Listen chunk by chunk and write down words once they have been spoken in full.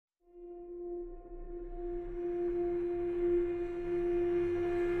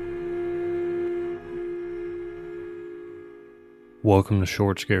Welcome to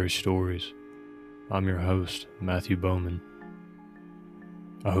Short Scary Stories. I'm your host, Matthew Bowman.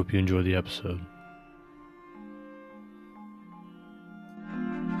 I hope you enjoy the episode.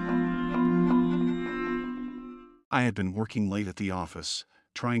 I had been working late at the office,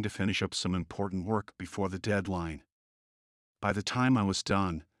 trying to finish up some important work before the deadline. By the time I was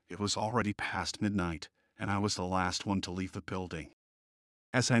done, it was already past midnight, and I was the last one to leave the building.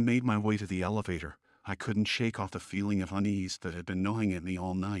 As I made my way to the elevator, I couldn't shake off the feeling of unease that had been gnawing at me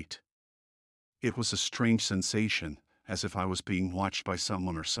all night. It was a strange sensation, as if I was being watched by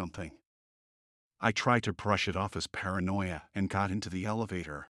someone or something. I tried to brush it off as paranoia and got into the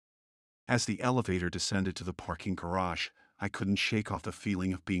elevator. As the elevator descended to the parking garage, I couldn't shake off the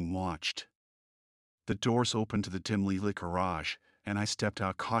feeling of being watched. The doors opened to the dimly lit garage, and I stepped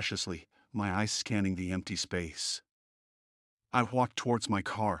out cautiously, my eyes scanning the empty space. I walked towards my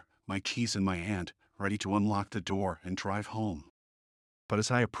car, my keys in my hand, ready to unlock the door and drive home. But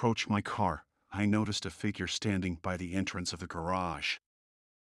as I approached my car, I noticed a figure standing by the entrance of the garage.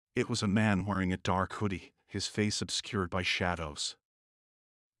 It was a man wearing a dark hoodie, his face obscured by shadows.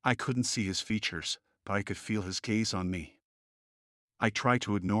 I couldn't see his features, but I could feel his gaze on me. I tried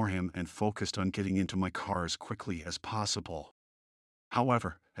to ignore him and focused on getting into my car as quickly as possible.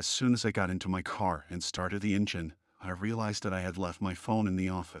 However, as soon as I got into my car and started the engine, I realized that I had left my phone in the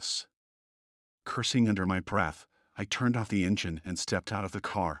office. Cursing under my breath, I turned off the engine and stepped out of the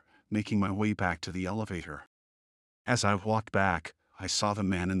car, making my way back to the elevator. As I walked back, I saw the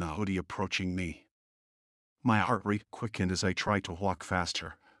man in the hoodie approaching me. My heart rate quickened as I tried to walk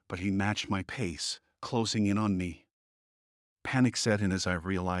faster, but he matched my pace, closing in on me. Panic set in as I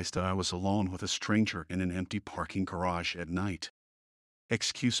realized that I was alone with a stranger in an empty parking garage at night.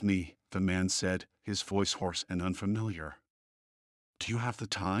 "Excuse me," the man said, his voice hoarse and unfamiliar. "Do you have the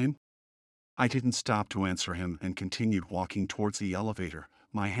time?" I didn't stop to answer him and continued walking towards the elevator,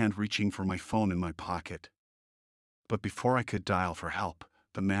 my hand reaching for my phone in my pocket. But before I could dial for help,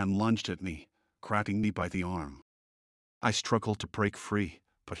 the man lunged at me, grabbing me by the arm. I struggled to break free,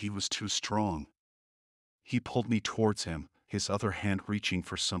 but he was too strong. He pulled me towards him, his other hand reaching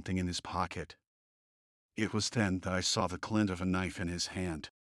for something in his pocket. It was then that I saw the glint of a knife in his hand.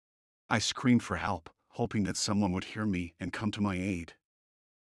 I screamed for help, hoping that someone would hear me and come to my aid.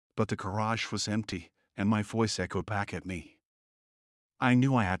 But the garage was empty, and my voice echoed back at me. I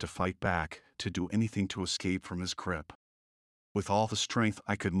knew I had to fight back, to do anything to escape from his grip. With all the strength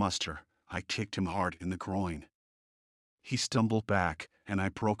I could muster, I kicked him hard in the groin. He stumbled back, and I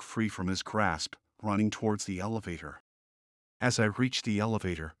broke free from his grasp, running towards the elevator. As I reached the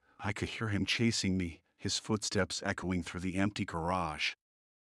elevator, I could hear him chasing me, his footsteps echoing through the empty garage.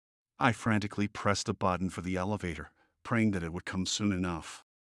 I frantically pressed the button for the elevator, praying that it would come soon enough.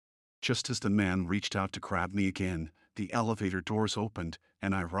 Just as the man reached out to grab me again, the elevator doors opened,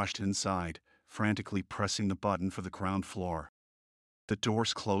 and I rushed inside, frantically pressing the button for the ground floor. The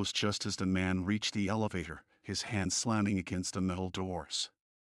doors closed just as the man reached the elevator, his hand slamming against the metal doors.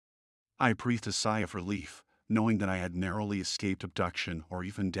 I breathed a sigh of relief, knowing that I had narrowly escaped abduction or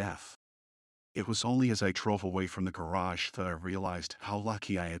even death. It was only as I drove away from the garage that I realized how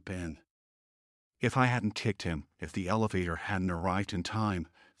lucky I had been. If I hadn't kicked him, if the elevator hadn't arrived in time,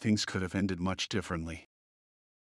 things could have ended much differently.